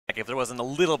if there wasn't a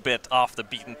little bit off the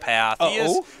beaten path. He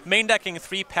is main decking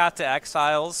 3 Path to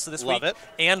Exiles this week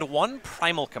and 1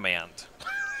 Primal Command.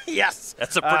 Yes!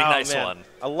 That's a pretty nice one.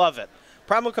 I love it.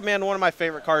 Primal Command, one of my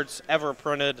favorite cards ever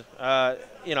printed,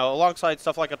 you know, alongside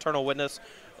stuff like Eternal Witness.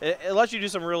 It lets you do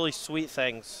some really sweet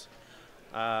things.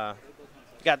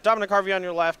 You got Dominic Harvey on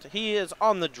your left. He is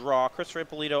on the draw. Christopher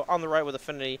Ippolito on the right with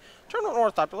Affinity. Turn on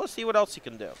Ornithopter. Let's see what else he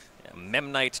can do. Yeah,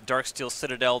 Memnite, Darksteel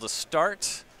Citadel to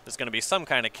start. There's going to be some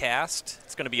kind of cast.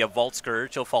 It's going to be a Vault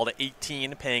Scourge. He'll fall to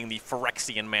 18, paying the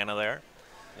Phyrexian mana there.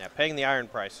 Yeah, paying the iron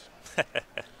price.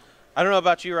 I don't know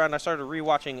about you, Ryan. I started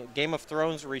rewatching Game of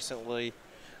Thrones recently.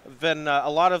 Been a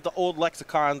lot of the old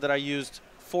lexicon that I used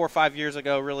 4 or 5 years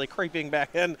ago really creeping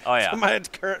back in to my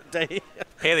current day.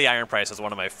 Pay the iron price is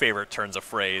one of my favorite turns of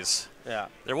phrase. Yeah.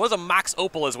 There was a Mox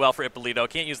Opal as well for Ippolito.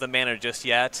 Can't use the mana just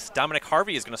yet. Dominic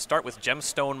Harvey is going to start with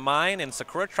Gemstone Mine and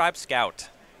Sakura Tribe Scout.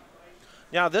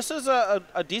 Now, this is a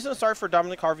decent start for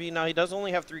Dominic Harvey. Now, he does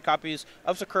only have 3 copies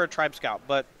of Sakura Tribe Scout,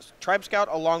 but Tribe Scout,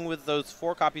 along with those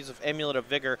 4 copies of Amulet of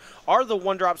Vigor, are the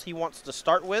 1-drops he wants to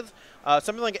start with.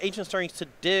 Something like Ancient Stirrings to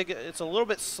dig, it's a little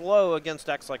bit slow against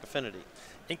decks like Affinity.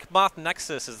 Inkmoth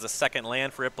Nexus is the second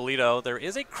land for Ippolito. There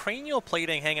is a Cranial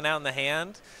Plating hanging out in the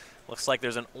hand. Looks like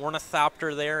there's an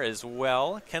Ornithopter there as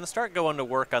well. Can start going to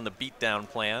work on the beatdown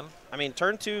plan. I mean,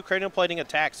 turn 2 Cranial Plating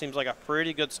attack seems like a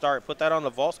pretty good start. Put that on the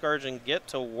Vault Scourge and get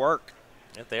to work.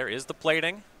 Yeah, there is the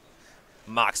plating.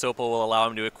 Mox Opal will allow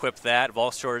him to equip that.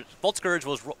 Vault Scourge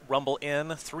will rumble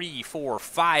in 3, 4,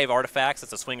 5 artifacts.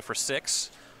 That's a swing for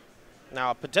 6.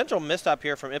 Now, a potential misstep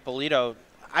here from Ippolito.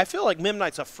 I feel like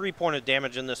Memnite's a free point of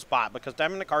damage in this spot because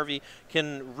Dominic Harvey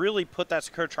can really put that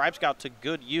Sakura Tribe Scout to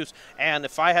good use. And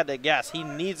if I had to guess, he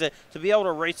needs it to be able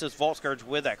to race this Vault Scourge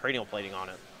with that Cranial Plating on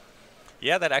it.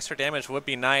 Yeah, that extra damage would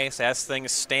be nice. As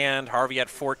things stand, Harvey at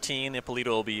 14.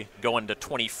 Ippolito will be going to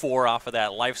 24 off of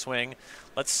that life swing.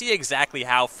 Let's see exactly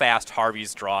how fast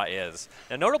Harvey's draw is.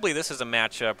 Now, notably, this is a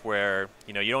matchup where,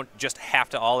 you know, you don't just have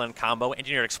to all-in combo.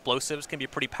 Engineered Explosives can be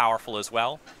pretty powerful as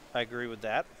well. I agree with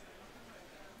that.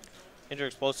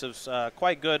 Engineered Explosives,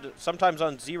 quite good, sometimes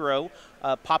on 0,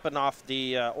 popping off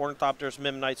the Ornithopters,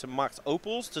 Memnites, and Mox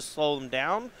Opals to slow them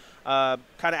down, kind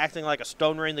of acting like a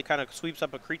Stone Rain that kind of sweeps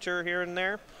up a creature here and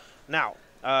there. Now,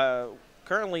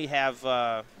 currently have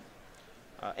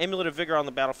Amulet of Vigor on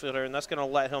the battlefield here, and that's going to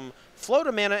let him float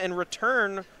a mana and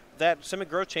return that Simic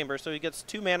Growth Chamber, so he gets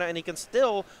 2 mana, and he can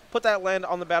still put that land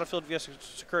on the battlefield via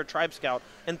Sakura Tribe Scout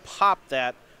and pop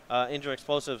that Engineered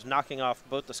Explosives, knocking off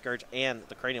both the Scourge and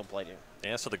the Cranial Plating.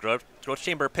 Yeah, so the Growth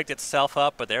Chamber picked itself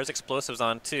up, but there's Explosives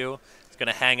on 2. It's going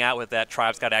to hang out with that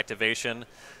Tribe Scout activation.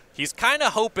 He's kind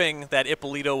of hoping that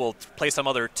Ippolito will play some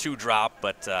other 2-drop,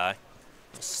 but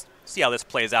we'll see how this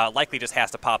plays out. Likely just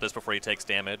has to pop this before he takes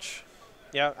damage.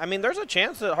 Yeah, I mean, there's a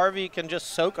chance that Harvey can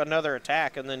just soak another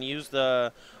attack and then use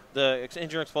the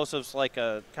Engineered Explosives like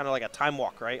a kind of like a time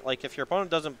walk, right? Like if your opponent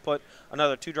doesn't put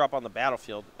another 2-drop on the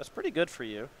battlefield, that's pretty good for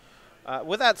you.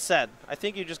 With that said, I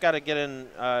think you just got to get in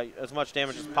as much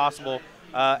damage as possible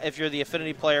if you're the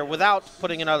Affinity player without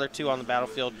putting another 2 on the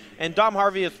battlefield. And Dom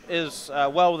Harvey is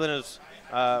well within his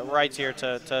rights here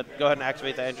to go ahead and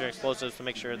activate the Engineered Explosives to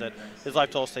make sure that his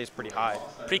life total stays pretty high.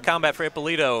 Pre-combat for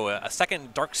Ippolito, a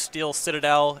second Darksteel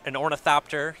Citadel, an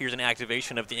Ornithopter. Here's an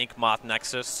activation of the Inkmoth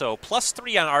Nexus. So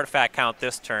 +3 on artifact count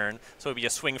this turn. So it would be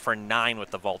a swing for 9 with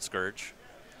the Vault Scourge.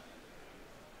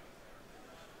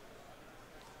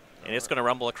 And it's going to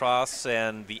rumble across,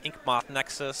 and the Inkmoth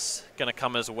Nexus going to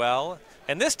come as well.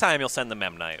 And this time he'll send the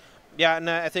Memnite. Yeah, and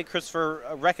I think Christopher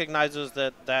recognizes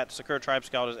that Sakura Tribe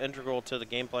Scout is integral to the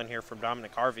game plan here from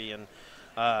Dominic Harvey, and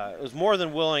was more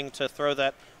than willing to throw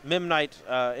that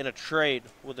Memnite in a trade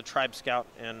with the Tribe Scout.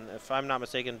 And if I'm not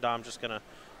mistaken, Dom's just going to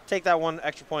take that 1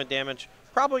 extra point of damage.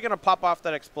 Probably going to pop off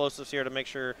that Explosives here to make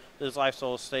sure that his life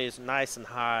total stays nice and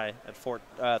high at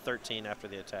 13 after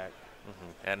the attack.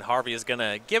 And Harvey is going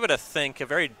to give it a think, a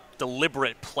very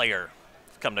deliberate player.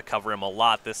 Come to cover him a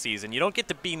lot this season. You don't get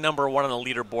to be #1 on the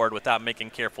leaderboard without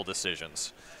making careful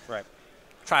decisions. Right.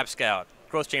 Tribe Scout.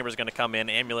 Growth Chamber is going to come in.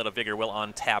 Amulet of Vigor will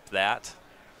untap that.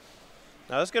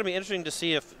 Now, this is going to be interesting to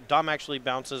see if Dom actually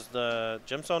bounces the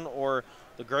Gemstone or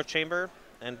the Growth Chamber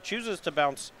and chooses to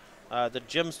bounce the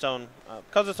Gemstone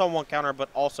because it's on 1 counter, but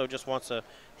also just wants to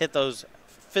hit those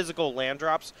physical land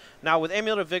drops. Now, with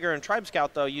Amulet of Vigor and Tribe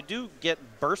Scout, though, you do get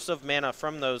bursts of mana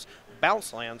from those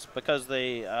bounce lands because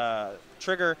they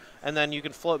trigger, and then you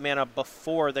can float mana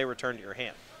before they return to your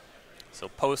hand. So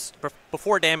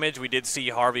before damage, we did see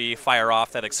Harvey fire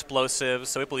off that explosive,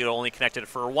 so Ippolito only connected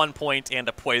for 1 point and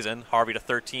a poison. Harvey to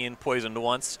 13, poisoned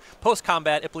once.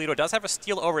 Post-combat, Ippolito does have a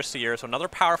Steel Overseer, so another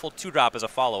powerful 2-drop as a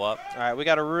follow-up. All right, we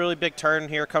got a really big turn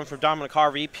here coming from Dominic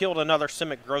Harvey. He peeled another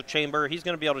Simic Growth Chamber. He's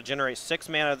going to be able to generate 6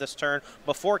 mana this turn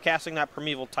before casting that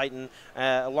Primeval Titan,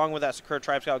 along with that Sakura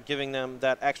Tribe Scout, giving them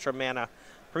that extra mana.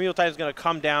 Primeval Titan is going to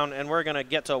come down, and we're going to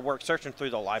get to work searching through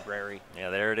the library. Yeah,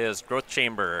 there it is. Growth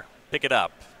Chamber. Pick it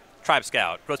up. Tribe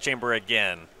Scout. Growth Chamber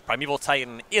again. Primeval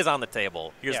Titan is on the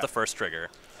table. Here's the first trigger.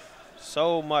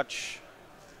 So much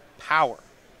power.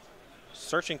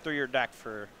 Searching through your deck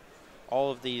for all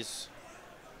of these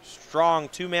strong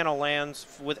 2-mana lands.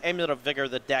 With Amulet of Vigor,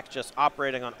 the deck just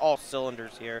operating on all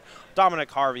cylinders here.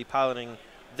 Dominic Harvey piloting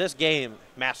this game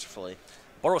masterfully.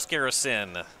 Boros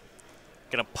Garrison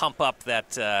going to pump up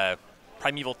that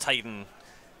Primeval Titan,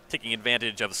 taking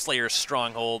advantage of Slayer's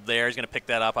Stronghold there. He's going to pick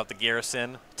that up off the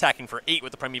Garrison, attacking for 8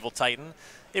 with the Primeval Titan.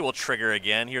 It will trigger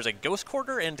again. Here's a Ghost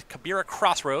Quarter and Kabira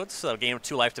Crossroads, so gain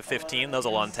 2 life to 15. Those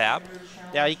will untap.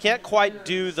 Yeah, he can't quite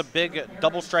do the big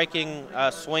double striking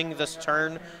swing this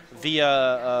turn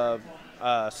via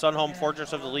Sunhome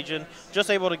Fortress of the Legion. Just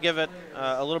able to give it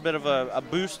a little bit of a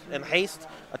boost and haste,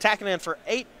 attacking in for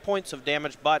 8 points of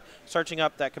damage, but searching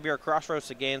up that Kabira Crossroads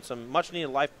to gain some much-needed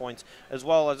life points, as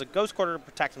well as a Ghost Quarter to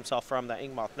protect himself from that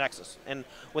Inkmoth Nexus. And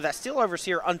with that Steel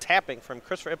Overseer untapping from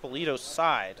Christopher Ippolito's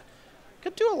side,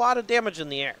 could do a lot of damage in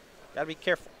the air. Got to be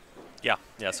careful. Yeah,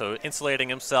 so insulating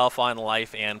himself on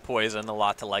life and poison, a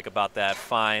lot to like about that.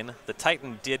 Fine. The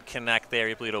Titan did connect there.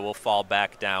 Ippolito will fall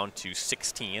back down to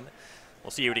 16. We'll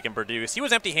see what he can produce. He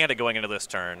was empty-handed going into this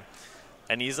turn,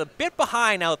 and he's a bit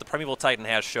behind now that the Primeval Titan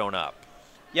has shown up.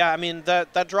 Yeah, I mean,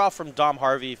 that draw from Dom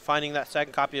Harvey, finding that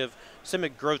second copy of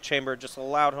Simic Growth Chamber, just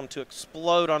allowed him to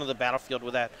explode onto the battlefield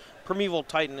with that Primeval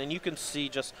Titan, and you can see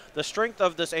just the strength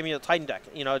of this Amulet Titan deck.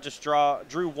 You know, it just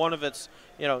drew one of its,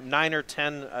 9 or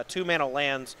 10 2-mana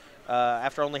lands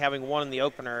after only having one in the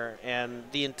opener, and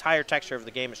the entire texture of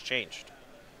the game has changed.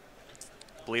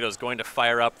 Ippolito's going to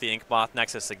fire up the Inkmoth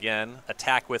Nexus again.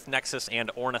 Attack with Nexus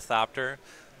and Ornithopter.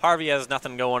 Harvey has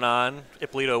nothing going on.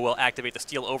 Ippolito will activate the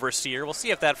Steel Overseer. We'll see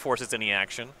if that forces any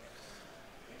action.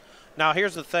 Now,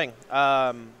 here's the thing.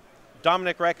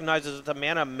 Dominic recognizes that the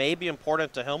mana may be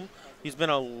important to him. He's been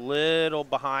a little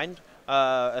behind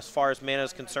as far as mana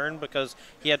is concerned because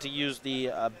he had to use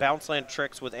the bounce land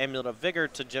tricks with Amulet of Vigor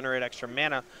to generate extra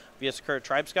mana via Sakura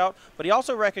Tribe Scout. But he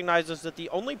also recognizes that the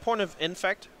only point of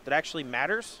infect that actually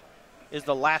matters is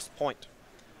the last point.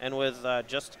 And with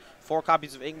just 4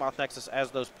 copies of Inkmoth Nexus as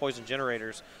those poison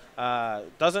generators,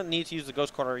 doesn't need to use the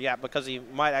Ghost Quarter yet because he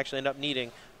might actually end up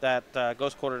needing that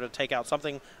Ghost Quarter to take out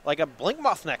something like a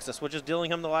Blinkmoth Nexus, which is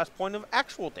dealing him the last point of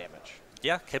actual damage.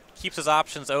 Yeah, keeps his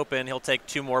options open. He'll take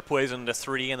 2 more poison to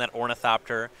 3, and that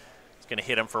Ornithopter is going to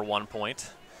hit him for 1 point.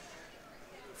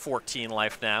 14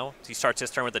 life now. He starts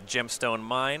his turn with a Gemstone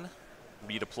Mine.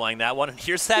 Redeploying that one. And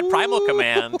here's that Primal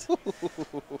Command.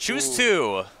 Choose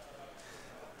 2.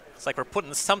 It's like we're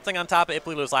putting something on top of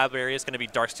Ippolito's library. It's going to be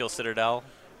Darksteel Citadel.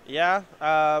 Yeah.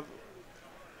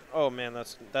 Oh, man,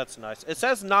 that's nice. It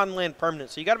says non-land permanent,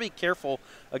 so you got to be careful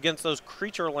against those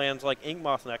creature lands like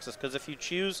Inkmoth Nexus, because if you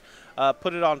choose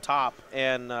put it on top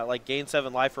and like gain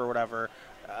 7 life or whatever,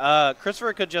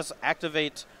 Christopher could just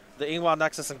activate the Inkmoth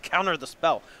Nexus and counter the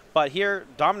spell. But here,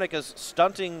 Dominic is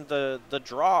stunting the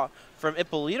draw from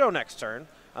Ippolito next turn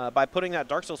by putting that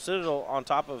Darksteel Citadel on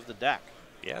top of the deck.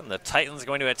 Yeah, and the Titan's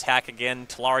going to attack again.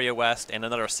 Talaria West and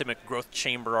another Simic Growth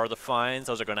Chamber are the finds.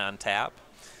 Those are going to untap.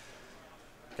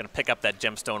 Going to pick up that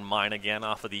Gemstone Mine again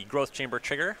off of the Growth Chamber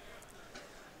trigger.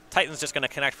 Titan's just going to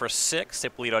connect for 6.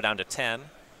 Ippolito down to 10.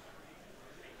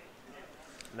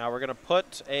 Now we're going to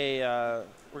put a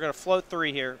we're going to float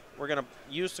 3 here. We're going to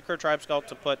use Sakura Tribe Scout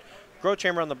to put Growth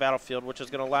Chamber on the battlefield, which is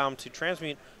going to allow him to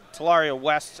transmute Talaria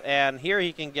West, and here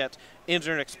he can get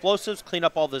Engineered Explosives, clean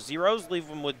up all the zeros, leave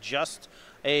him with just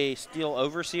a Steel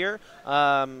Overseer.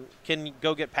 Can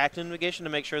go get Pact Negation to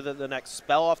make sure that the next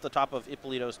spell off the top of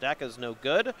Ippolito's deck is no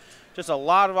good. Just a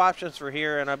lot of options for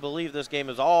here, and I believe this game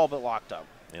is all but locked up.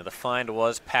 Yeah, the find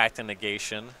was Pact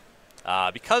Negation.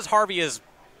 Because Harvey has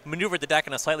maneuvered the deck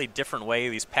in a slightly different way,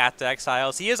 these Path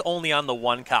Exiles, he is only on the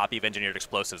 1 copy of Engineered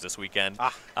Explosives this weekend.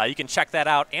 You can check that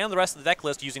out and the rest of the deck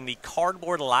list using the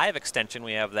Cardboard Live extension.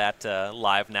 We have that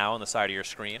live now on the side of your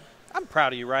screen. I'm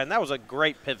proud of you, Ryan. That was a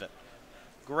great pivot.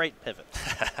 Great pivot.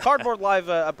 Cardboard Live,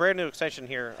 a brand new extension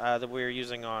here that we're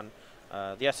using on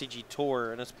the SCG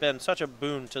Tour, and it's been such a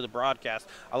boon to the broadcast,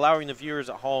 allowing the viewers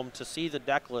at home to see the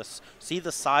deck lists, see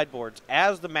the sideboards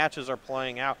as the matches are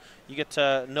playing out. You get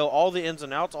to know all the ins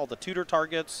and outs, all the tutor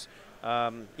targets,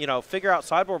 you know, figure out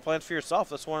sideboard plans for yourself.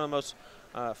 That's one of the most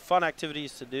fun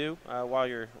activities to do while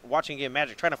you're watching game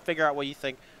Magic, trying to figure out what you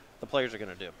think the players are going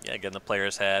to do. Yeah, get in the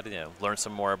player's head, you know, learn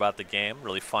some more about the game.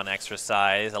 Really fun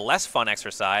exercise. A less fun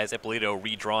exercise, Ippolito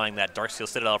redrawing that Darksteel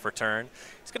Citadel for turn.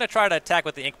 He's going to try to attack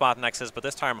with the Inkmoth Nexus, but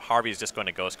this time Harvey's just going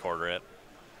to Ghost Quarter it.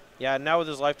 Yeah, now with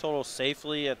his life total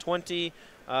safely at 20,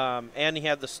 and he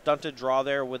had the stunted draw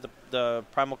there with the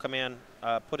Primal Command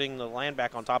putting the land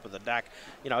back on top of the deck.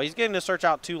 You know, he's getting to search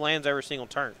out 2 lands every single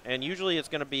turn, and usually it's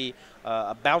going to be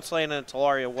a bounce land and a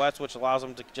Talaria West, which allows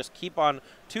him to just keep on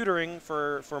tutoring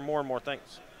for more and more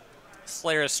things.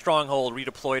 Slayer's Stronghold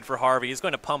redeployed for Harvey. He's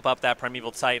going to pump up that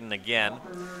Primeval Titan again.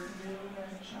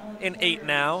 In 8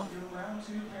 now.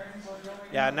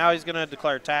 Yeah, now he's going to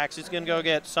declare tax. He's going to go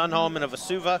get Sunhome and a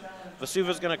Vesuva.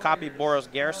 Vesuva's going to copy Boros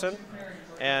Garrison,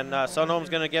 and Sunhome's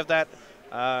going to give that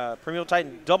Primeval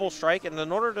Titan double strike. And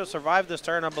in order to survive this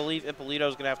turn, I believe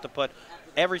Ippolito's going to have to put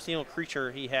every single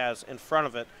creature he has in front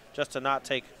of it just to not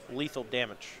take lethal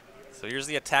damage. So here's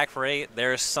the attack for 8.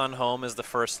 There's Sunhome as the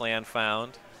first land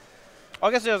found.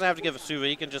 I guess he doesn't have to get Vesuva.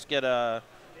 He can just get a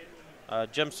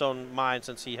Gemstone Mine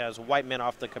since he has white men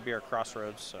off the Kabir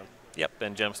Crossroads. So. Yep,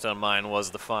 and Gemstone Mine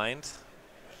was the find.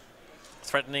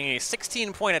 Threatening a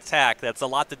 16-point attack. That's a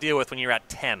lot to deal with when you're at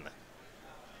 10.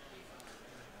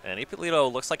 And Ippolito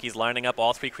looks like he's lining up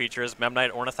all 3 creatures,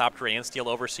 Memnite, Ornithopter, and Steel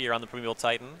Overseer on the Primeval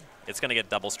Titan. It's going to get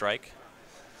double strike.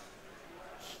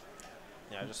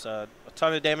 Yeah, just a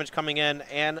ton of damage coming in,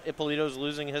 and Ippolito's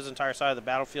losing his entire side of the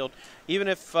battlefield. Even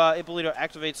if Ippolito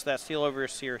activates that Steel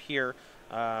Overseer here,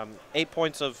 8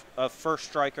 points of first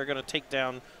strike are going to take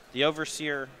down the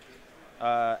Overseer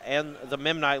and the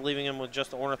Memnite, leaving him with just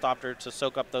the Ornithopter to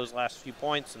soak up those last few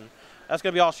points. And that's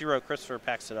going to be all she wrote. Christopher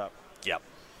packs it up. Yep.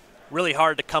 Really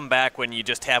hard to come back when you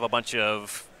just have a bunch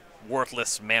of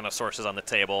worthless mana sources on the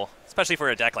table, especially for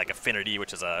a deck like Affinity,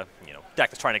 which is a deck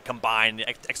that's trying to combine,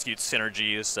 execute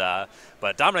synergies.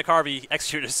 But Dominic Harvey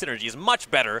executed synergies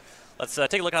much better. Let's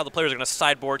take a look at how the players are going to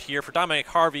sideboard here. For Dominic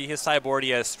Harvey, his sideboard, he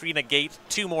has Strina Gate,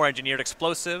 2 more Engineered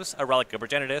Explosives, a Relic of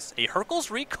Progenitus, a Hurkyl's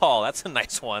Recall, that's a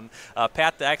nice one,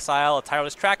 Path to Exile, a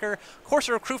Tireless Tracker,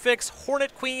 Courser of Crufix,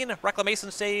 Hornet Queen, Reclamation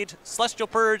Sage, Celestial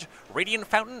Purge, Radiant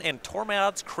Fountain, and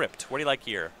Tormad's Crypt. What do you like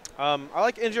here? I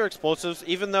like Engineered Explosives,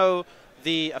 even though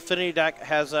the Affinity deck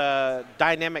has a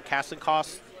dynamic casting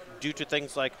cost due to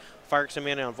things like Fire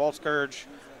Exterminator and Vault Scourge.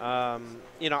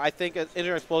 I think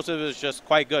Engineered Explosive is just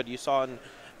quite good. You saw in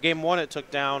Game 1 it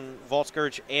took down Vault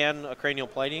Scourge and a Cranial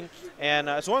Plating, and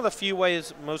it's one of the few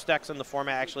ways most decks in the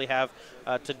format actually have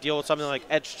to deal with something like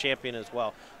Edge Champion as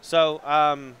well. So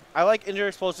I like Engineered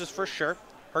Explosives for sure.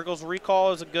 Hurkyl's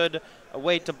Recall is a good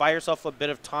way to buy yourself a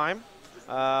bit of time,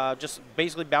 just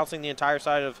basically bouncing the entire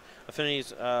side of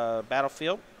Affinity's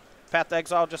battlefield. Path to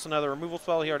Exile, just another removal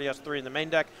spell. He already has 3 in the main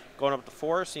deck. Going up to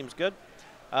 4 seems good.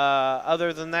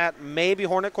 Other than that, maybe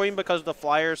Hornet Queen because the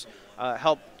Flyers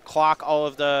help clock all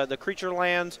of the creature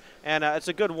lands, and it's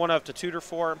a good one-up to tutor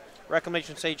for.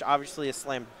 Reclamation Sage, obviously a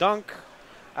slam dunk.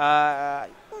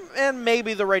 And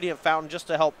maybe the Radiant Fountain just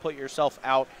to help put yourself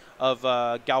out of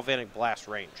Galvanic Blast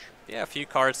range. Yeah, a few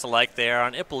cards to like there.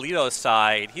 On Ippolito's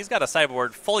side, he's got a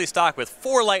sideboard fully stocked with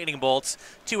 4 Lightning Bolts,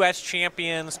 2 Edge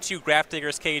Champions, 2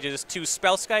 Grafdigger's Cages, 2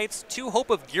 Spellskites, 2 Hope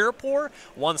of Ghirapur,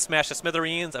 1 Smash to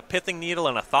Smithereens, a Pithing Needle,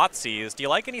 and a Thoughtseize. Do you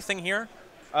like anything here?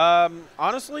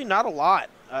 Honestly, not a lot.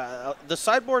 The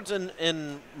sideboards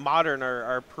in Modern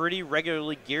are pretty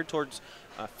regularly geared towards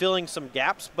filling some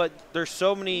gaps, but there's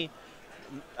so many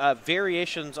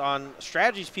variations on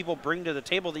strategies people bring to the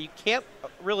table that you can't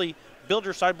really build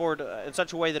your sideboard in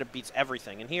such a way that it beats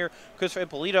everything. And here, Christopher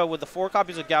Ippolito, with the 4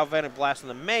 copies of Galvanic Blast in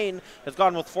the main, has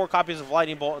gone with 4 copies of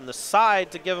Lightning Bolt in the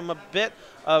side to give him a bit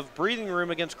of breathing room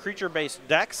against creature-based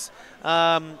decks.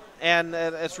 And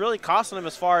it's really costing him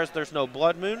as far as there's no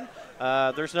Blood Moon.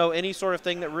 There's no any sort of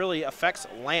thing that really affects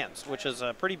lands, which is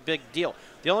a pretty big deal.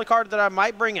 The only card that I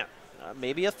might bring in,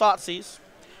 maybe a Thoughtseize,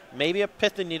 maybe a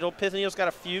Pithing Needle. Pithing Needle's got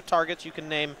a few targets. You can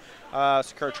name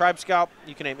Secure Tribe Scalp.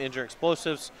 You can name Engineered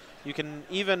Explosives. You can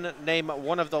even name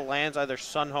one of the lands, either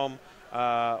Sunhome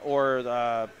or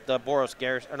the Boros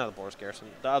Garrison. Or not the Boros Garrison,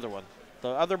 the other one. The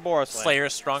other Boros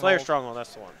Slayer's Stronghold. Slayer's Stronghold,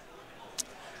 that's the one.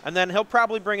 And then he'll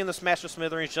probably bring in the Smash to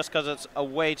Smithereens just because it's a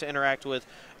way to interact with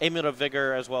Amulet of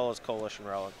Vigor as well as Coalition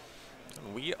Relic.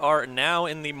 We are now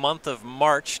in the month of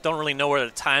March. Don't really know where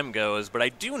the time goes, but I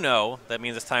do know that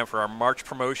means it's time for our March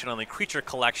promotion on the Creature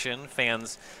Collection.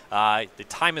 Fans, the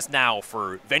time is now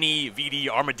for Veni Vidi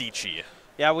Armadici.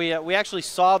 Yeah, we actually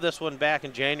saw this one back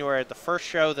in January at the first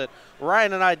show that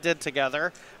Ryan and I did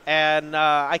together. And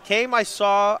I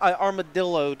saw, I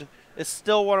armadilloed is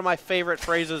still one of my favorite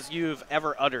phrases you've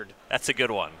ever uttered. That's a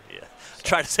good one. Yeah.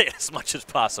 Try to say it as much as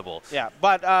possible. Yeah,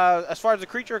 but as far as the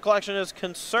creature collection is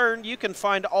concerned, you can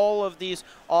find all of these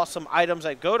awesome items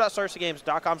at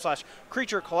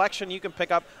go.starsegames.com/creature collection. You can pick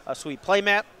up a sweet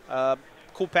playmat,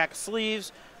 cool pack of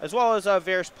sleeves, as well as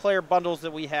various player bundles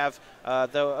that we have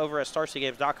over at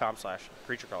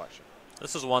starsegames.com/creature collection.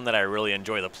 This is one that I really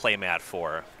enjoy the playmat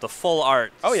for. The full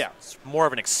art. Oh, yeah. It's more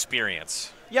of an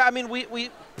experience. Yeah, I mean, we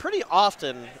pretty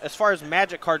often, as far as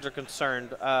Magic cards are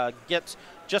concerned, get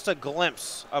just a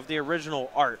glimpse of the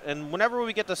original art. And whenever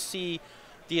we get to see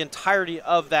the entirety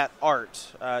of that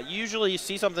art, usually you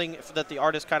see something that the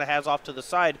artist kind of has off to the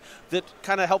side that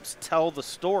kind of helps tell the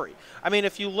story. I mean,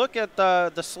 if you look at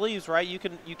the sleeves, right, you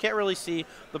can't really see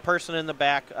the person in the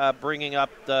back bringing up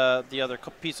the other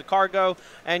piece of cargo,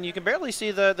 and you can barely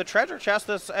see the treasure chest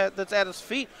that's at his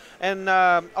feet. And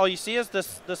all you see is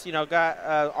this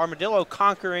guy Armadillo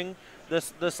conquering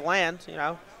this land,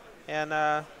 and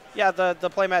yeah, the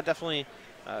playmat definitely.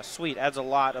 Sweet. Adds a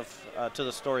lot of to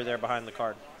the story there behind the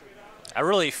card. I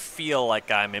really feel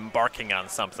like I'm embarking on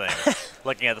something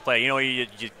looking at the play. You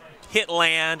hit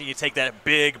land, you take that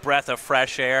big breath of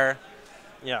fresh air.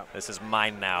 Yeah. This is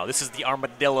mine now. This is the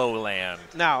Armadillo land.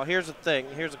 Now, here's the thing.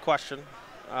 Here's a question.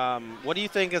 What do you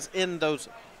think is in those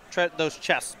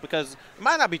chests? Because it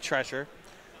might not be treasure.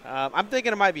 I'm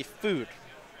thinking it might be food.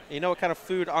 You know what kind of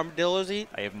food armadillos eat?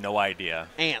 I have no idea.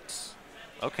 Ants.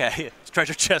 Okay. It's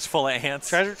treasure chest full of ants.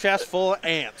 Treasure chest full of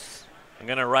ants. I'm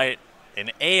going to write an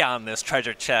A on this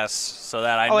treasure chest so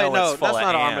that I know it's full of ants. That's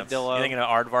not an armadillo. You thinking of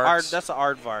aardvarks? That's an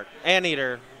aardvark.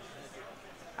 Anteater.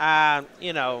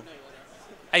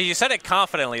 You said it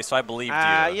confidently, so I believed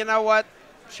you. You know what?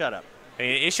 Shut up.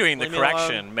 Issuing the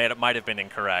correction might have been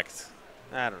incorrect.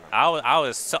 I don't know. I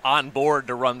was on board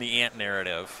to run the ant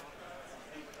narrative.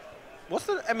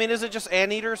 Is it just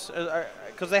anteaters?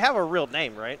 Because they have a real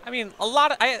name, right? I mean,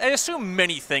 I assume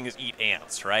many things eat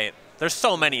ants, right? There's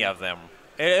so many of them.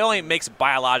 It only makes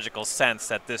biological sense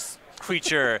that this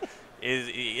creature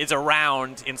is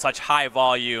around in such high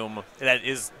volume that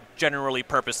is generally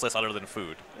purposeless other than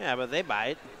food. Yeah, but they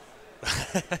bite.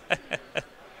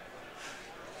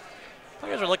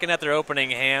 Players are looking at their opening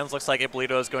hands. Looks like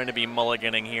Ippolito is going to be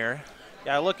mulliganing here.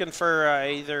 Yeah, looking for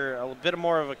either a bit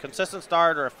more of a consistent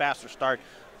start or a faster start.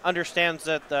 Understands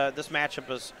that this matchup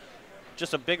is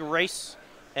just a big race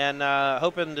and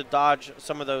hoping to dodge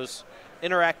some of those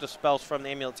interactive spells from the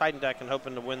Amulet Titan deck and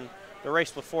hoping to win the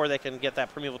race before they can get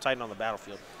that Primeval Titan on the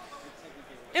battlefield.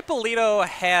 Ippolito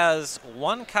has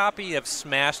one copy of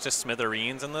Smash to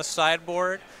Smithereens in this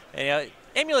sideboard.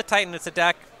 Amulet Titan, it's a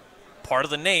deck, part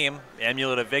of the name,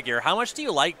 Amulet of Vigor. How much do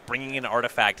you like bringing in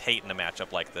Artifact Hate in a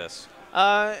matchup like this?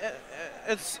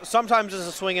 Sometimes it's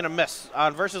a swing and a miss.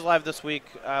 On Versus Live this week,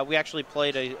 we actually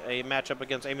played a matchup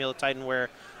against Amulet Titan where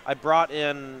I brought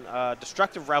in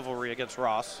Destructive Revelry against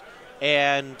Ross,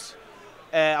 and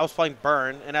I was playing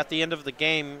Burn, and at the end of the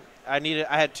game, I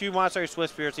had 2 Monastery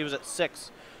Swift Spirits. He was at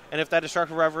 6, and if that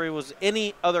Destructive Revelry was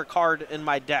any other card in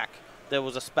my deck that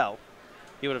was a spell,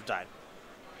 he would have died.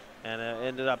 And it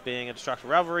ended up being a Destructive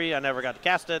Revelry. I never got to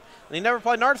cast it, and he never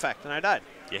played an artifact, and I died.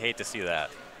 You hate to see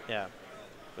that. Yeah.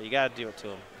 But you got to do it to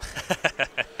him.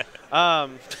 I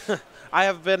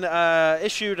have been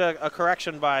issued a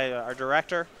correction by our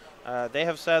director. They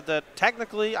have said that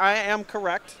technically I am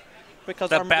correct because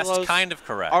the best kind of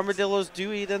correct. Armadillos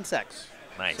do eat insects.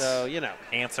 Nice. So,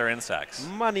 Ants are insects.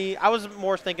 Money. I was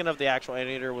more thinking of the actual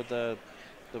anteater with the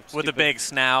with the big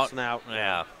snout.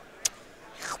 Yeah.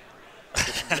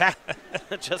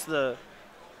 Just the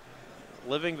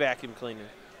living vacuum cleaner.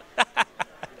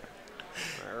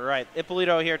 All right,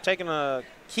 Ippolito here taking a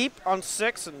keep on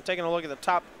 6 and taking a look at the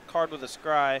top card with a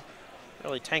scry.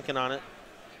 Really tanking on it.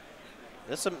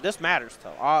 This matters,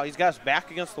 though. He's got his back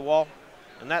against the wall,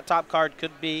 and that top card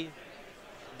could be the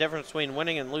difference between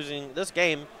winning and losing this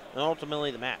game and ultimately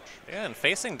the match. Yeah, and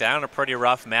facing down a pretty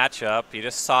rough matchup. You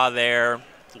just saw there,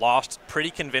 lost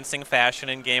pretty convincing fashion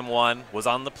in game 1, was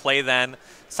on the play then.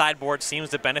 Sideboard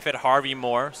seems to benefit Harvey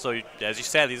more, so as you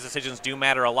said, these decisions do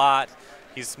matter a lot.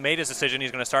 He's made his decision.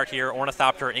 He's going to start here.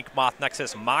 Ornithopter, Inkmoth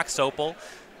Nexus, Mox Opal.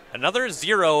 Another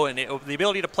 0, and the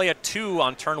ability to play a 2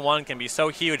 on turn 1 can be so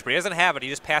huge, but he doesn't have it. He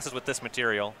just passes with this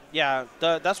material. Yeah,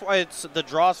 that's why the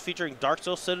draws featuring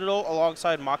Darksteel Citadel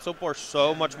alongside Mox Opal are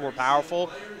so much more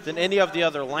powerful than any of the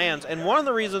other lands. And one of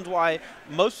the reasons why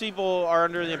most people are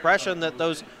under the impression that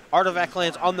those artifact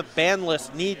lands on the ban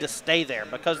list need to stay there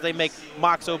because they make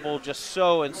Mox Opal just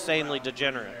so insanely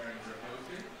degenerate.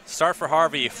 Start for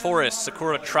Harvey, Forest,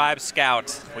 Sakura Tribe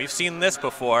Scout. We've seen this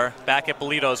before, back at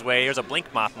Ippolito's way. Here's a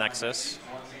Blinkmoth Nexus.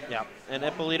 Yeah, and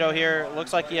Ippolito here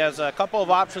looks like he has a couple of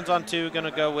options on 2. Going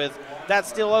to go with that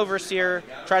Steel Overseer,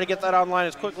 try to get that online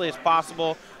as quickly as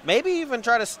possible. Maybe even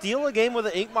try to steal a game with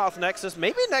an Inkmoth Nexus,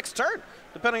 maybe next turn,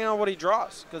 depending on what he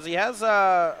draws. Because he has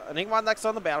an Inkmoth Nexus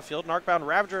on the battlefield, an Arcbound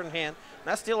Ravager in hand, and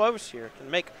that Steel Overseer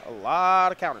can make a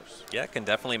lot of counters. Yeah, can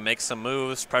definitely make some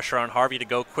moves. Pressure on Harvey to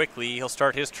go quickly. He'll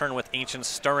start his turn with Ancient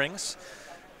Stirrings.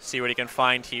 See what he can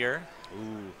find here.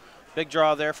 Ooh. Big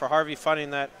draw there for Harvey,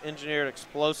 finding that Engineered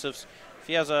Explosives. If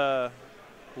he has a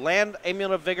land,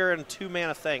 Amulet of Vigor, and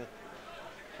 2-mana thing,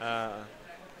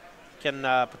 can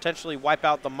potentially wipe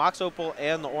out the Mox Opal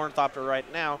and the Ornithopter right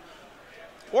now,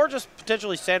 or just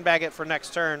potentially sandbag it for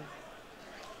next turn.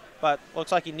 But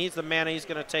looks like he needs the mana. He's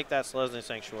going to take that Selesnya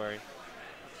Sanctuary.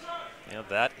 Yeah,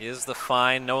 that is the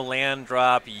find. No land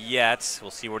drop yet.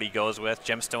 We'll see what he goes with.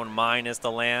 Gemstone Mine is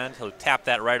the land. He'll tap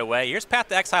that right away. Here's Path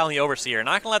to Exile and the Overseer.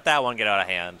 Not going to let that one get out of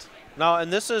hand. No,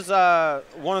 and this is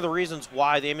one of the reasons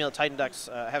why the Amulet Titan decks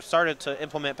have started to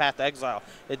implement Path to Exile.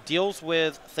 It deals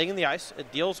with Thing in the Ice.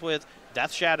 It deals with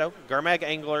Death Shadow, Gurmag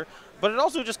Angler, but it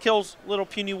also just kills little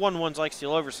puny 1/1s like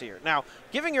Steel Overseer. Now,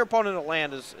 giving your opponent a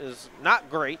land is not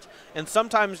great, and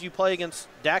sometimes you play against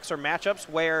decks or matchups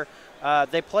where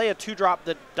they play a 2-drop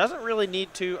that doesn't really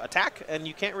need to attack, and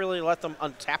you can't really let them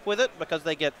untap with it because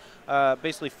they get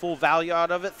basically full value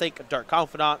out of it. Think Dark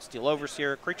Confidant, Steel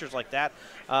Overseer, creatures like that.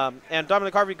 And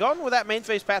Dominic Harvey going with that main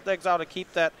phase Path to Exile to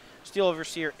keep that Steel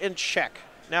Overseer in check.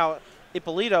 Now,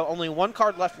 Ippolito, only 1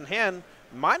 card left in hand,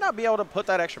 might not be able to put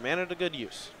that extra mana to good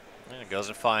use. Yeah, goes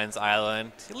and finds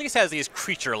Island. He at least has these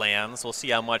creature lands. We'll see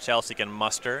how much else he can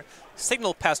muster.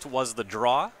 Signal Pest was the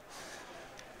draw.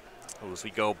 As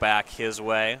we go back his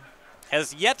way.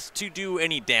 Has yet to do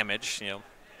any damage, you know.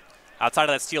 Outside of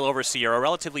that Steel Overseer, a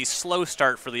relatively slow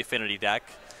start for the Affinity deck.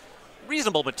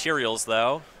 Reasonable materials,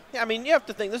 though. Yeah, I mean, you have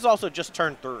to think, this is also just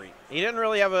turn 3. He didn't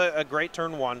really have a great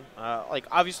turn 1. Like,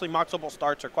 obviously, Mox Opal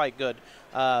starts are quite good,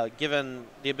 given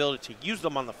the ability to use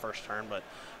them on the first turn, but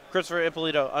Christopher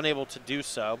Ippolito unable to do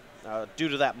so due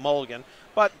to that mulligan,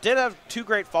 but did have 2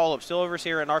 great follow-ups, Steel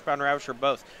Overseer and Arcbound Ravager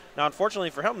both. Now, unfortunately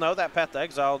for him, though, that Path to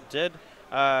Exile did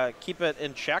keep it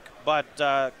in check, but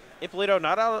Ippolito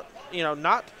not out,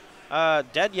 not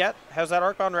dead yet. Has that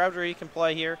Arcbound Ravager he can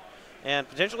play here, and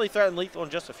potentially threaten lethal in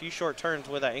just a few short turns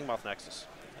with that Inkmoth Nexus.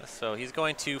 So he's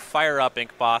going to fire up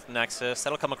Inkmoth Nexus.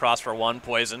 That'll come across for 1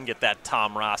 poison, get that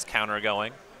Tom Ross counter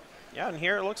going. Yeah, and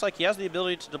here it looks like he has the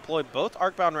ability to deploy both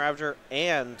Arcbound Ravager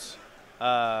and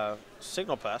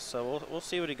Signal Pest, so we'll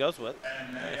see what he goes with.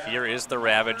 Here is the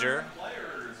Ravager.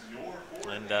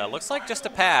 And looks like just a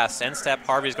pass. End step,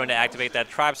 Harvey's going to activate that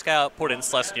Tribe Scout, put in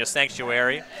Selesnya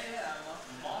Sanctuary.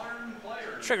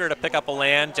 Trigger to pick up a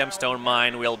land. Gemstone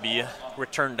Mine will be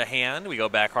returned to hand. We go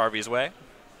back Harvey's way.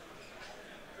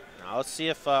 Now let's see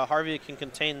if Harvey can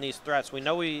contain these threats. We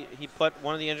know he put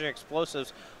one of the Engineered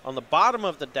Explosives on the bottom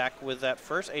of the deck with that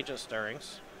first Ancient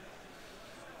Stirrings.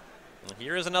 And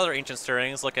here is another Ancient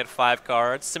Stirrings. Look at 5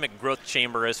 cards. Simic Growth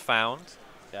Chamber is found.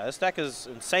 Yeah, this deck is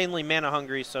insanely mana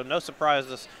hungry, so no surprise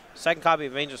this second copy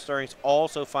of Ancient Stirrings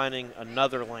also finding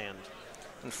another land.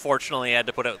 Unfortunately, I had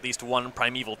to put at least 1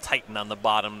 Primeval Titan on the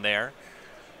bottom there.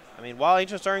 I mean, while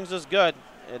Ancient Stirrings is good,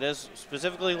 it is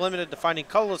specifically limited to finding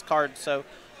colorless cards, so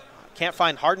can't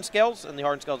find Hardened Scales in the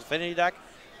Hardened Scales Affinity deck.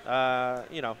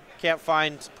 Can't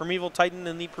find Primeval Titan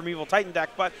in the Primeval Titan deck,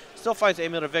 but still finds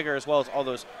Amulet of Vigor as well as all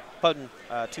those potent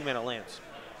 2-mana lands.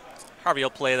 Harvey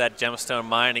will play that Gemstone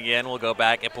Mine again. We'll go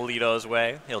back Ippolito's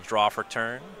way. He'll draw for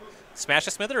turn. Smash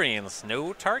the Smithereens.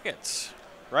 No targets.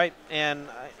 Right, and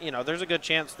there's a good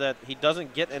chance that he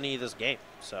doesn't get any of this game.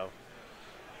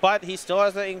 But he still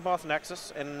has the Inkmoth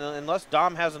Nexus, and unless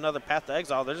Dom has another Path to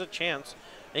Exile, there's a chance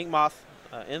Inkmoth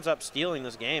ends up stealing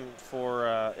this game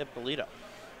for Ippolito.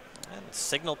 And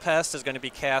Signal Pest is going to be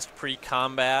cast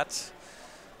pre-combat.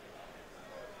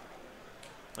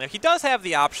 Now, he does have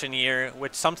the option here,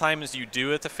 which sometimes you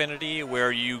do at Affinity,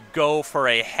 where you go for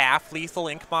a half-lethal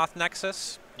Inkmoth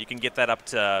Nexus. You can get that up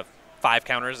to 5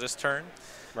 counters this turn.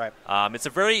 Right. It's a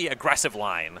very aggressive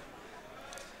line.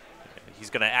 He's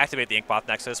going to activate the Inkmoth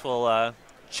Nexus. We'll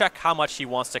check how much he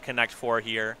wants to connect for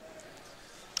here.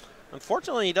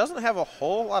 Unfortunately, he doesn't have a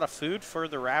whole lot of food for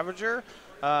the Ravager.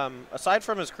 Aside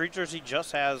from his creatures, he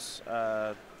just has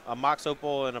a Mox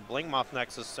Opal and a Blinkmoth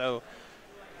Nexus. So,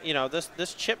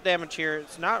 this chip damage here,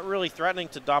 it's not really threatening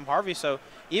to Dom Harvey. So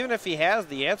even if he has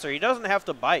the answer, he doesn't have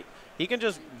to bite. He can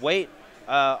just wait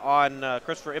on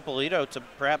Christopher Ippolito to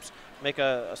perhaps make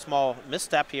a small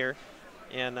misstep here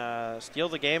and steal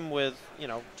the game with,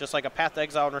 just like a Path to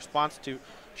Exile in response to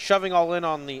shoving all in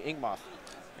on the Inkmoth.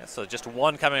 So just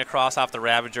one coming across off the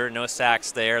Ravager, no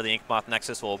sacks there. The Inkmoth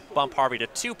Nexus will bump Harvey to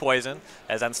 2 poison.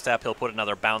 As end step, he'll put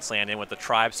another bounce land in with the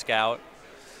Tribe Scout.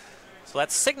 So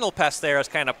that Signal Pest there is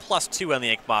kind of +2 on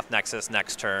the Inkmoth Nexus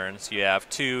next turn. So you have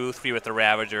 2, 3 with the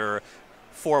Ravager,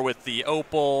 4 with the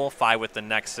Opal, 5 with the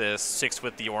Nexus, 6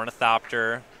 with the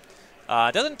Ornithopter.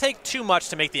 It doesn't take too much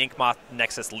to make the Inkmoth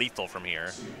Nexus lethal from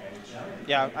here.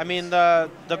 Yeah, I mean,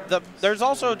 there's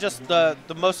also just the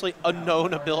mostly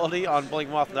unknown ability on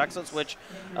Blinkmoth Nexus, which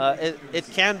it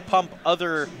can pump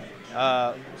other,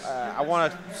 I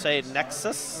want to say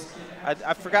Nexus.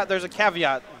 I forgot there's a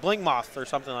caveat, Blinkmoth or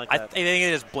something like that. I think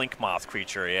it is Blinkmoth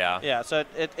creature, yeah. Yeah, so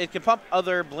it can pump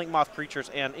other Blinkmoth creatures,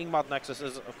 and Inkmoth Nexus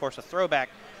is, of course, a throwback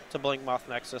to Blinkmoth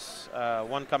Nexus,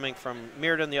 one coming from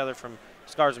Mirrodin, the other from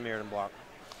Scars of Mirrodin block.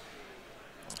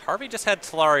 Harvey just had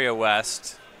Telaria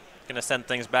West. Going to send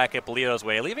things back Ippolito's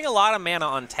way, leaving a lot of mana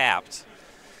untapped.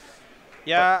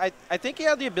 Yeah, I think he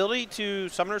had the ability to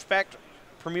summon respect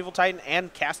Primeval Titan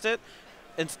and cast it.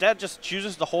 Instead, just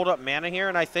chooses to hold up mana here,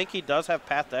 and I think he does have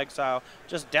Path to Exile.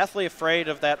 Just deathly afraid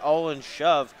of that all-in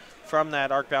shove from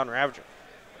that Arcbound Ravager.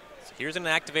 So here's an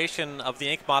activation of the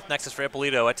Inkmoth Nexus for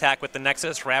Ippolito. Attack with the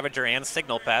Nexus, Ravager, and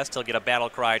Signal Pest. He'll get a Battle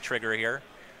Cry trigger here.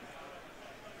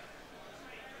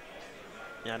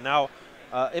 Yeah, now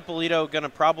Ippolito going to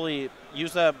probably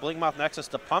use that Blinkmoth Nexus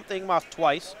to pump the Inkmoth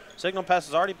twice. Signal Pest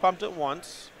has already pumped it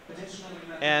once.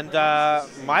 And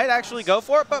might actually go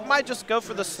for it, but might just go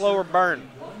for the slower burn.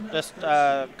 Just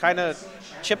kind of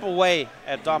chip away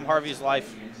at Dom Harvey's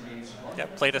life. Yeah,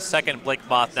 played a second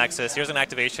Blinkmoth Nexus. Here's an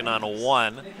activation on a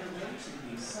 1.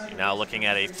 You're now looking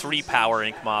at a 3-power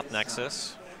Inkmoth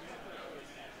Nexus.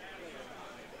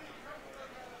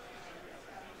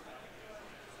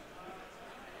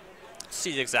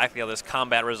 See exactly how this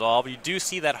combat resolve. You do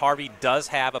see that Harvey does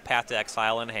have a Path to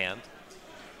Exile in hand.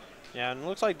 Yeah, and it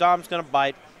looks like Dom's going to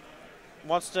bite.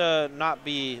 Wants to not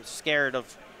be scared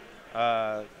of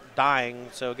dying,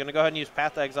 so going to go ahead and use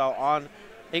Path to Exile on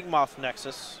Inkmoth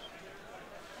Nexus.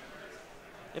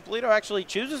 Ippolito actually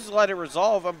chooses to let it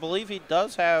resolve. I believe he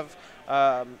does have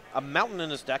a mountain in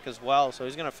his deck as well, so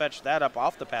he's going to fetch that up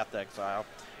off the Path to Exile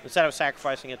instead of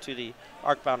sacrificing it to the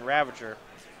Arcbound Ravager,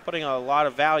 putting a lot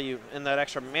of value in that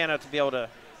extra mana to be able to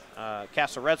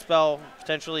cast a red spell,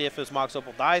 potentially if his Mox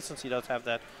Opal dies, since he does have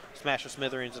that Smash of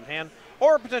Smithereens in hand,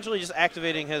 or potentially just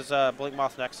activating his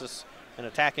Blinkmoth Nexus and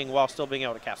attacking while still being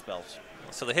able to cast spells.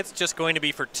 So the hit's just going to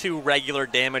be for 2 regular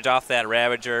damage off that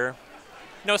Ravager.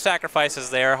 No sacrifices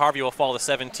there. Harvey will fall to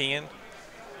 17.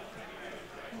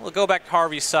 We'll go back to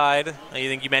Harvey's side. I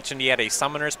think you mentioned he had a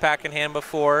Summoner's Pack in hand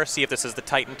before. See if this is the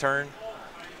Titan turn.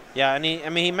 Yeah, and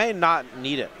he may not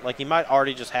need it. Like, he might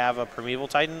already just have a Primeval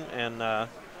Titan, and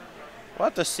we'll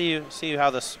have to see how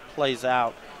this plays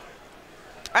out.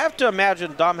 I have to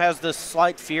imagine Dom has this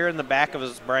slight fear in the back of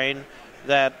his brain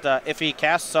that if he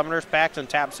casts Summoner's Pact and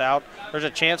taps out, there's a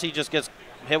chance he just gets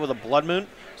hit with a Blood Moon.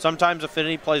 Sometimes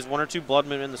Affinity plays 1 or 2 Blood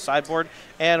Moon in the sideboard,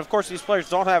 and of course these players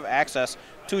don't have access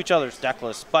to each other's deck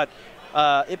lists, but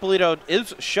Ippolito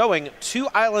is showing 2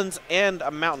 islands and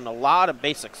a mountain, a lot of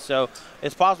basics, so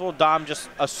it's possible Dom just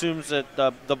assumes that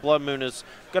the Blood Moon is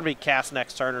going to be cast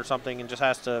next turn or something and just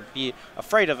has to be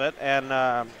afraid of it,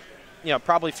 and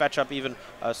probably fetch up even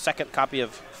a second copy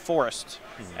of Forest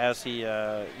as he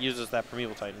uses that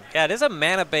Primeval Titan. Yeah, it is a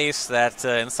mana base that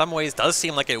in some ways does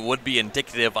seem like it would be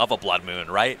indicative of a Blood Moon,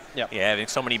 right? Yeah. Yeah, having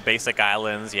so many basic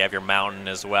islands, you have your mountain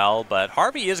as well, but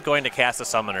Harvey is going to cast a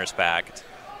Summoner's Pact.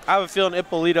 I have a feeling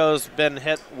Ippolito's been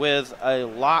hit with a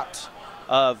lot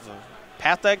of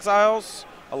Path to Exiles,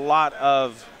 a lot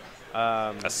of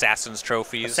Assassin's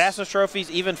Trophies. Assassin's Trophies,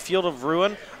 even Field of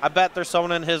Ruin. I bet there's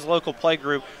someone in his local play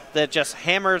group that just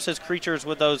hammers his creatures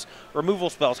with those removal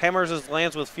spells, hammers his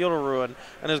lands with Field of Ruin,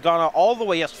 and has gone all the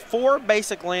way. He has 4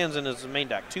 basic lands in his main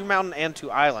deck, 2 mountain and 2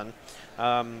 island.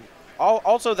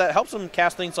 Also, that helps him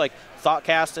cast things like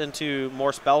Thoughtcast into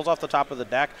more spells off the top of the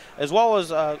deck, as well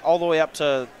as all the way up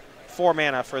to 4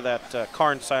 mana for that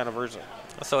Karn Scion of Urza.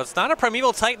 So it's not a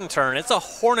Primeval Titan turn, it's a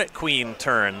Hornet Queen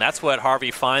turn. That's what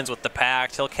Harvey finds with the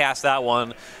Pact. He'll cast that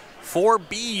one. 4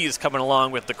 bees coming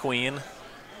along with the Queen.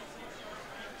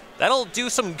 That'll do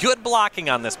some good blocking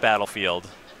on this battlefield.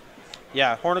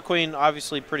 Yeah, Hornet Queen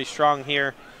obviously pretty strong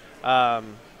here.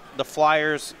 The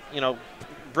Flyers,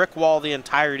 brick wall the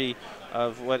entirety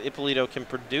of what Ippolito can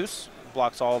produce.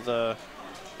 Blocks all the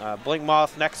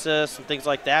Blinkmoth Nexus and things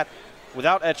like that.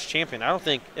 Without Etched Champion, I don't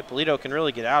think Ippolito can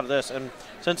really get out of this. And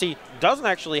since he doesn't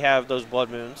actually have those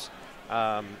Blood Moons,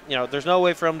 there's no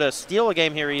way for him to steal a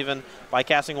game here even by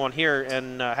casting one here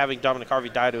and having Dominic Harvey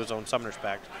die to his own Summoner's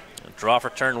Pact. Draw for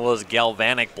turn was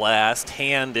Galvanic Blast.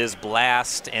 Hand is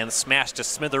Blast and Smash to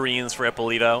Smithereens for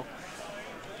Ippolito.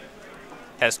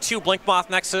 Has 2 Blink Moth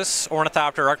Nexus,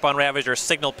 Ornithopter, Arcbound Ravager,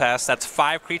 Signal Pest. That's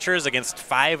 5 creatures against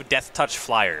 5 Death Touch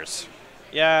Flyers.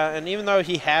 Yeah, and even though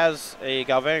he has a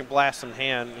Galvanic Blast in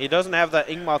hand, he doesn't have that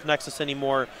Inkmoth Nexus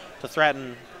anymore to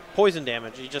threaten poison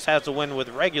damage. He just has to win with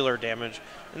regular damage,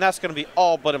 and that's going to be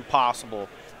all but impossible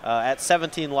at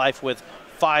 17 life with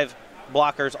 5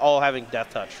 blockers all having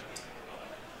Death Touch.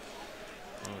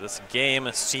 This game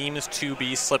seems to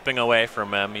be slipping away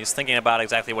from him. He's thinking about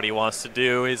exactly what he wants to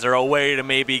do. Is there a way to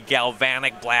maybe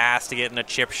Galvanic Blast to get in a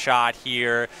chip shot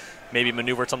here? Maybe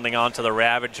maneuver something onto the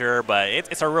Ravager, but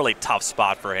it's a really tough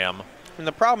spot for him. And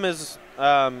the problem is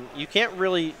you can't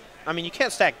really, you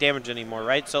can't stack damage anymore,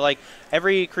 right? So, like,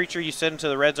 every creature you send into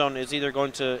the red zone is either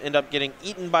going to end up getting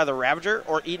eaten by the Ravager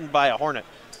or eaten by a Hornet.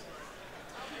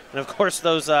 And, of course,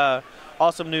 those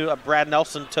awesome new Brad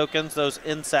Nelson tokens, those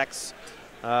insects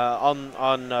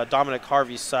on Dominic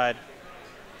Harvey's side.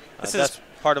 That's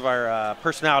part of our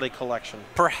personality collection.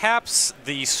 Perhaps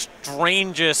the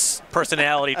strangest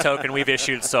personality token we've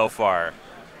issued so far.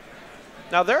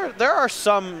 Now, there are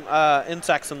some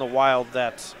insects in the wild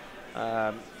that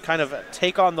kind of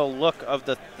take on the look of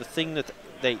the thing that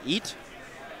they eat.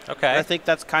 Okay. And I think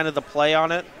that's kind of the play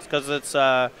on it, because it's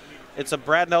a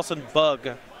Brad Nelson bug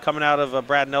coming out of a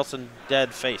Brad Nelson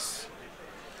dead face.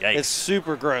 Yikes. It's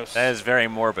super gross. That is very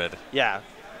morbid. Yeah,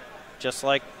 just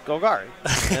like Golgari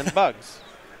and bugs.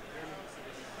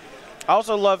 I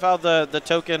also love how the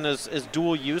token is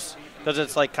dual use, because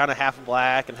it's like kind of half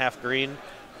black and half green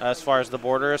as far as the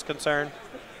border is concerned.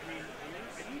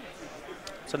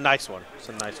 It's a nice one. It's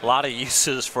a nice one. A lot of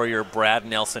uses for your Brad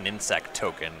Nelson insect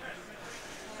token.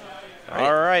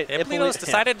 All right. Ippolito's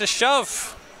decided to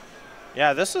shove.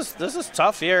 Yeah, this is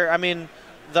tough here. I mean,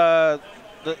 the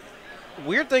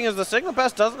weird thing is the Signal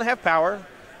Pest doesn't have power,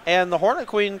 and the Hornet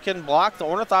Queen can block the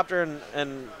Ornithopter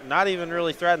and not even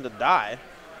really threaten to die.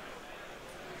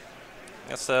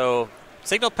 So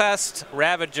Signal Pest,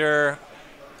 Ravager,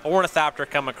 Ornithopter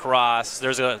come across.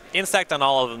 There's an insect on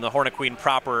all of them, the Hornet Queen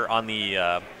proper on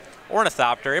the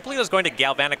Ornithopter. Ippolito's going to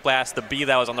Galvanic Blast the bee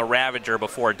that was on the Ravager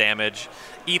before damage,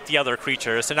 eat the other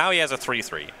creatures, so now he has a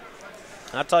 3/3.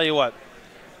 I'll tell you what,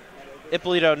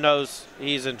 Ippolito knows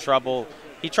he's in trouble.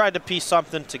 He tried to piece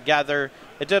something together.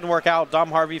 It didn't work out.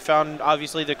 Dom Harvey found,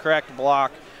 obviously, the correct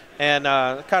block and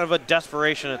kind of a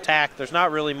desperation attack. There's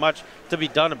not really much to be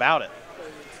done about it.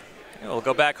 We'll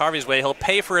go back Harvey's way. He'll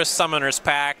pay for his Summoner's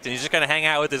Pact, and he's just going to hang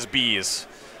out with his bees.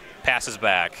 Passes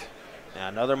back. Yeah,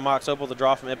 another Mox Opal to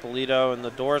draw from Ippolito, and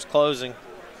the door is closing.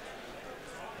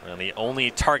 And the only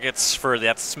targets for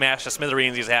that Smash to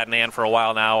Smithereens he's had in hand for a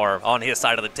while now are on his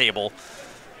side of the table.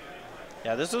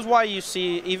 Yeah, this is why you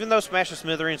see, even though Smash to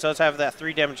Smithereens does have that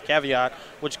 3 damage caveat,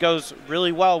 which goes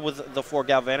really well with the 4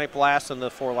 Galvanic Blast and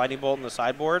the 4 Lightning Bolt in the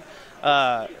sideboard,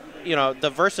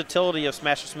 the versatility of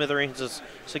Smash to Smithereens is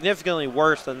significantly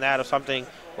worse than that of something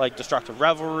like Destructive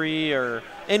Revelry or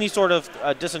any sort of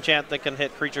disenchant that can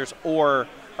hit creatures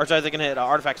that can hit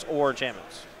artifacts or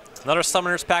enchantments. Another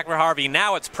Summoner's Pact for Harvey.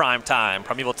 Now it's prime time.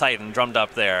 Primeval Titan drummed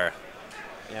up there.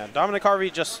 Yeah, Dominic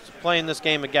Harvey just playing this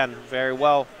game again very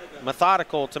well.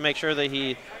 Methodical to make sure that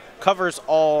he covers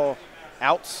all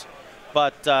outs.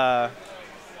 But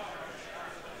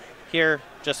here,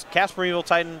 just cast Primeval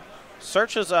Titan,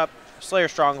 searches up Slayer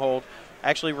Stronghold,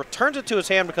 actually returns it to his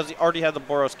hand because he already had the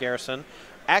Boros Garrison,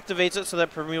 activates it so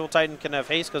that Primeval Titan can have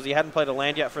haste because he hadn't played a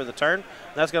land yet for the turn.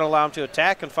 And that's going to allow him to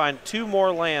attack and find 2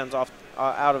 more lands out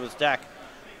of his deck.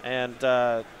 And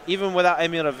even without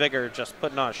Amulet of Vigor, just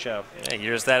putting on a show. Yeah,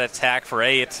 here's that attack for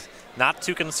 8. Not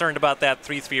too concerned about that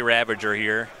 3/3 Ravager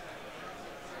here.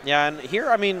 Yeah, and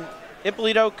here,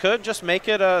 Ippolito could just make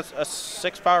it a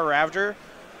 6-power Ravager,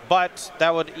 but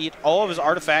that would eat all of his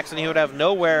artifacts, and he would have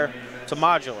nowhere to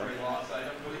modular.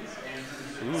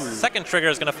 Second trigger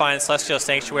is going to find Celestial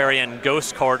Sanctuary and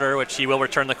Ghost Quarter, which he will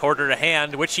return the quarter to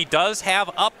hand, which he does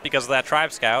have up because of that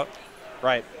Tribe Scout.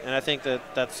 Right, and I think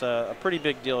that's a pretty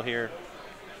big deal here.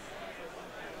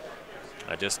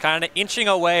 Just kind of inching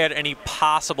away at any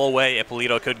possible way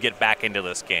Ippolito could get back into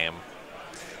this game.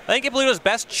 I think Ippolito's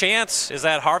best chance is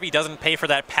that Harvey doesn't pay for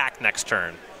that pack next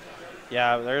turn.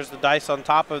 Yeah, there's the dice on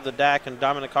top of the deck, and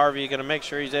Dominic Harvey going to make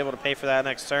sure he's able to pay for that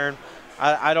next turn.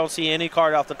 I don't see any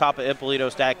card off the top of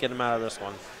Ippolito's deck getting him out of this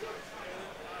one.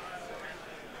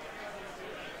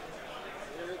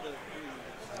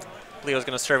 Ippolito's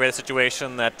going to survey the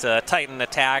situation, that Titan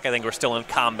attack. I think we're still in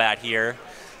combat here.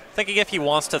 Thinking if he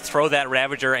wants to throw that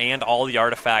Ravager and all the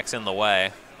artifacts in the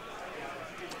way.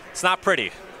 It's not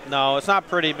pretty. No, it's not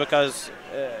pretty because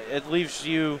it leaves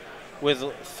you with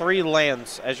 3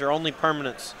 lands as your only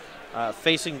permanents,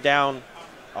 facing down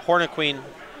a Hornet Queen,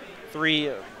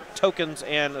 3 tokens,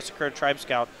 and a Secured Tribe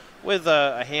Scout, with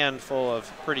a handful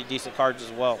of pretty decent cards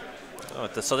as well.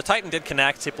 So the Titan did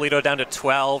connect. Ippolito down to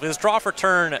 12. His draw for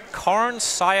turn, Karn,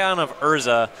 Scion of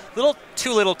Urza. Little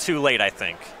too late, I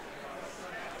think.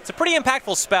 It's a pretty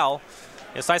impactful spell.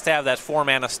 It's nice to have that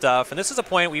 4-mana stuff. And this is a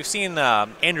point we've seen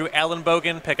Andrew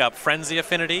Ellenbogen pick up Frenzy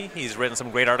Affinity. He's written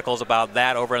some great articles about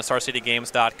that over on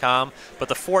StarCityGames.com. But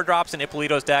the 4 drops in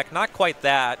Ippolito's deck, not quite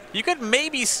that. You could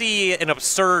maybe see an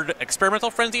absurd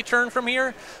experimental Frenzy turn from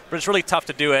here, but it's really tough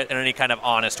to do it in any kind of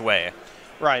honest way.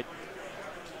 Right.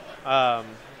 I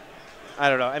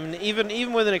don't know. I mean,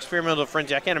 even with an experimental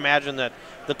Frenzy, I can't imagine that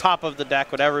the top of the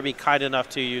deck would ever be kind enough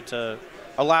to you to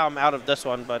allow him out of this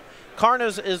one. But Karn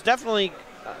is definitely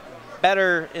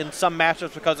better in some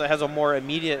matchups because it has a more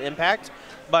immediate impact.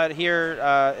 But here,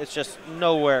 it's just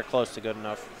nowhere close to good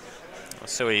enough.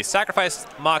 So he sacrificed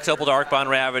Mox Opal to Arcbound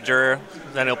Ravager.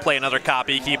 Then he'll play another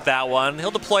copy, keep that one.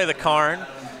 He'll deploy the Karn.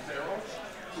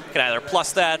 You can either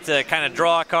plus that to kind of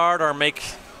draw a card or make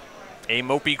a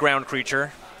mopey ground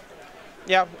creature.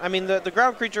 Yeah, I mean, the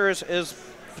ground creature is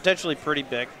potentially pretty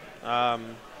big.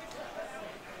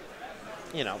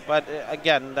 You know, but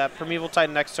again, that Primeval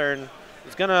Titan next turn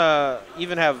is going to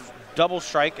even have double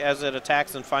strike as it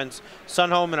attacks and finds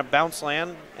Sunhome in a bounce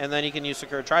land, and then you can use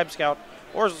Secured Tribe Scout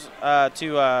or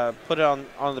to put it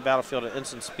on the battlefield at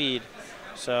instant speed.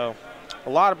 So a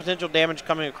lot of potential damage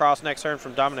coming across next turn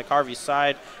from Dominic Harvey's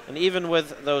side, and even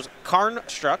with those Karn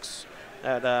Structs,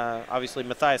 obviously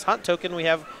Matthias Hunt token, we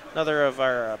have another of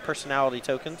our personality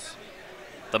tokens.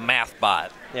 The Math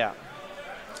Bot. Yeah.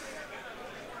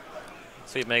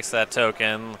 So he makes that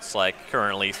token. It's like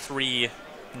currently 3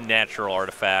 natural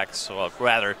artifacts. Well,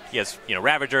 rather, he has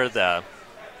Ravager, the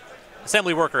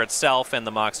Assembly Worker itself, and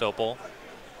the Mox Opal.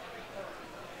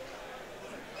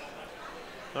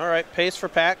 All right, pace for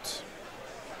Pact.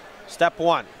 Step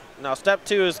 1. Now, step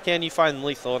 2 is can you find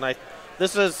lethal? And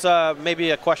this is maybe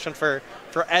a question for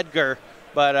Edgar,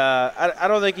 but I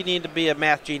don't think you need to be a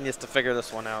math genius to figure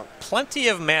this one out. Plenty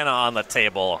of mana on the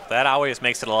table. That always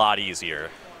makes it a lot easier.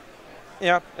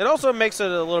 Yeah, it also makes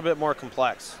it a little bit more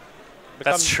complex.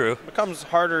 That's true. It becomes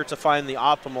harder to find the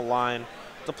optimal line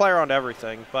to play around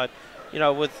everything. But,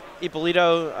 with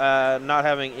Ippolito not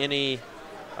having any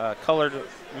colored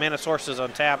mana sources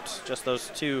untapped, just those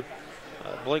 2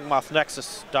 Blinkmoth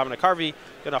Nexus, Dominic Harvey,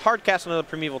 going to hard cast another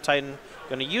Primeval Titan,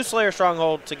 going to use Slayer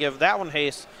Stronghold to give that one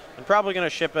haste, and probably going to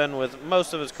ship in with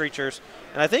most of his creatures.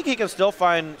 And I think he can still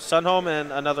find Sunhome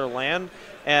and another land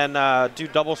and do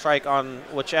double strike on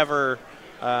whichever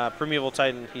Primeval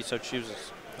Titan he so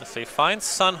chooses. So he finds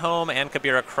Sunhome and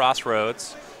Kabira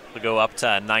Crossroads. We'll go up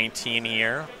to 19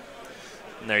 here.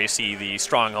 And there you see the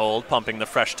Stronghold pumping the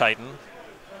fresh Titan.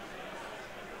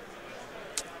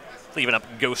 Leaving up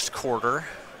Ghost Quarter.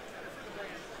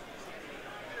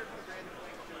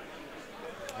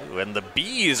 Ooh, and the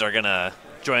bees are going to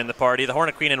join the party. The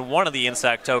Hornet Queen and one of the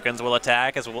insect tokens will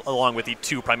attack along with the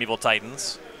 2 Primeval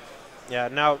Titans. Yeah,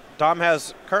 now Dom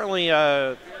has currently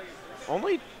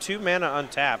only 2 mana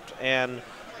untapped, and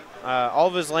all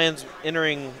of his lands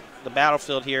entering the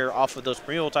battlefield here off of those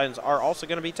Primeval Titans are also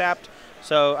going to be tapped.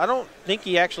 So I don't think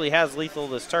he actually has lethal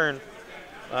this turn.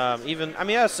 He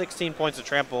has 16 points of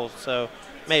trample, so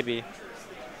maybe.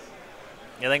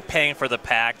 I think paying for the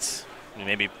Pact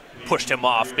maybe pushed him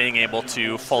off being able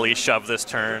to fully shove this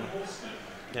turn.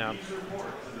 Yeah.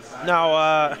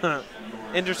 Now,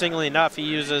 interestingly enough, he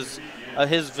uses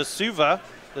his Vesuva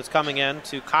that's coming in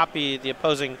to copy the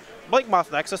opposing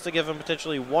Blinkmoth Nexus to give him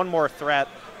potentially one more threat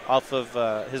off of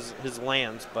his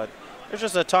lands. But there's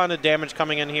just a ton of damage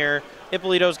coming in here.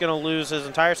 Ippolito's going to lose his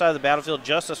entire side of the battlefield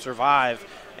just to survive.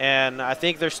 And I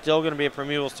think there's still going to be a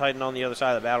Primeval Titan on the other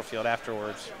side of the battlefield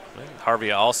afterwards.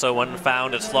 Harvey also went and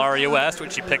found at Solaria West,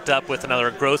 which he picked up with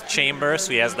another Growth Chamber,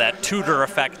 so he has that tutor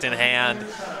effect in hand.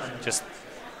 Just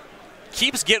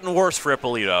keeps getting worse for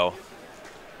Ippolito.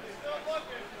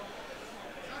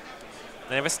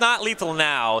 And if it's not lethal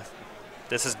now,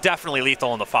 this is definitely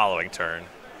lethal in the following turn.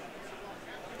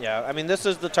 Yeah, I mean, this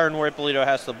is the turn where Ippolito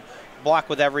has to block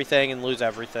with everything and lose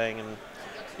everything. And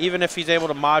even if he's able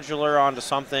to modular onto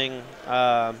something,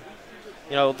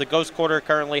 the Ghost Quarter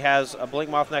currently has a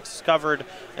Blinkmoth Nexus covered,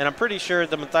 and I'm pretty sure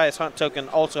the Matthias Hunt token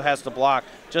also has to block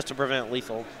just to prevent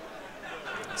lethal.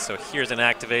 So here's an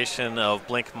activation of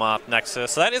Blinkmoth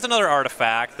Nexus. So that is another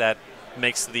artifact that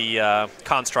makes the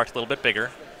construct a little bit bigger.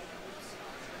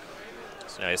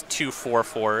 So now he has 2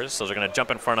 4/4s. Those are going to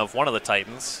jump in front of one of the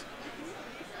Titans.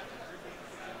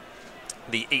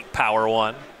 The 8-power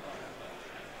one.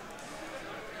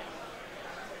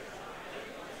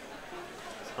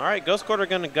 All right, Ghost Quarter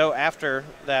going to go after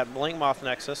that Blink Moth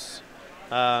Nexus.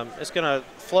 It's going to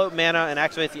float mana and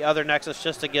activate the other Nexus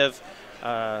just to give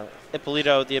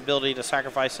Ippolito the ability to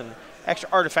sacrifice an extra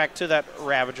artifact to that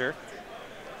Ravager.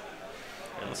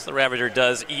 Yes, the Ravager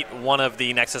does eat one of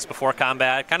the Nexus before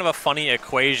combat. Kind of a funny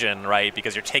equation, right?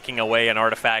 Because you're taking away an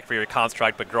artifact for your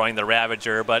construct but growing the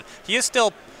Ravager. But he is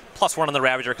still +1 on the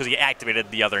Ravager because he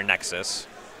activated the other Nexus.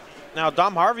 Now,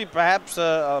 Dom Harvey, perhaps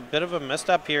a bit of a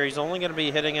misstep here. He's only going to be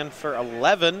hitting in for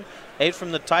 11. 8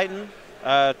 from the Titan,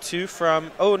 2 from...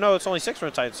 Oh, no, it's only 6 from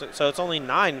the Titan, so it's only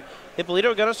 9.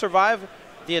 Ippolito going to survive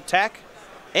the attack.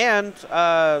 And...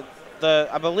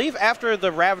 I believe after the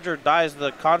Ravager dies,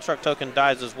 the construct token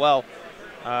dies as well.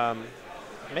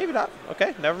 Maybe not.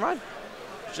 Okay, never mind.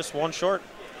 Just one short.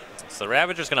 So the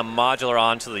Ravager's going to modular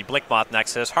onto the Blinkmoth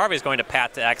Nexus. Harvey's going to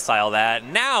Path to Exile that.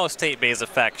 Now state-based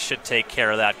effect should take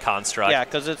care of that construct. Yeah,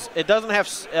 because it doesn't have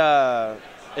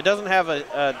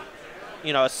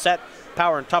a set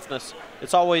power and toughness.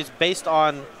 It's always based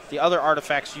on the other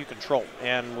artifacts you control.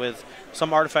 And with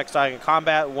some artifacts dying in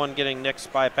combat, one getting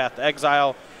nixed by Path to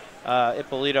Exile.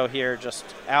 Ippolito here just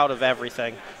out of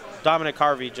everything. Dominic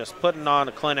Harvey just putting on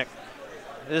a clinic.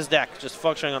 His deck just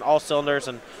functioning on all cylinders.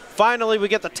 And finally we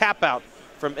get the tap out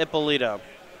from Ippolito.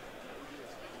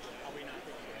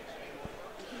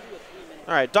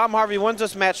 All right, Dom Harvey wins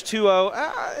this match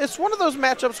 2-0. It's one of those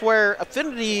matchups where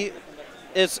Affinity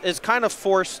is kind of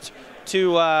forced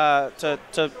to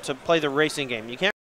play the racing game. You can't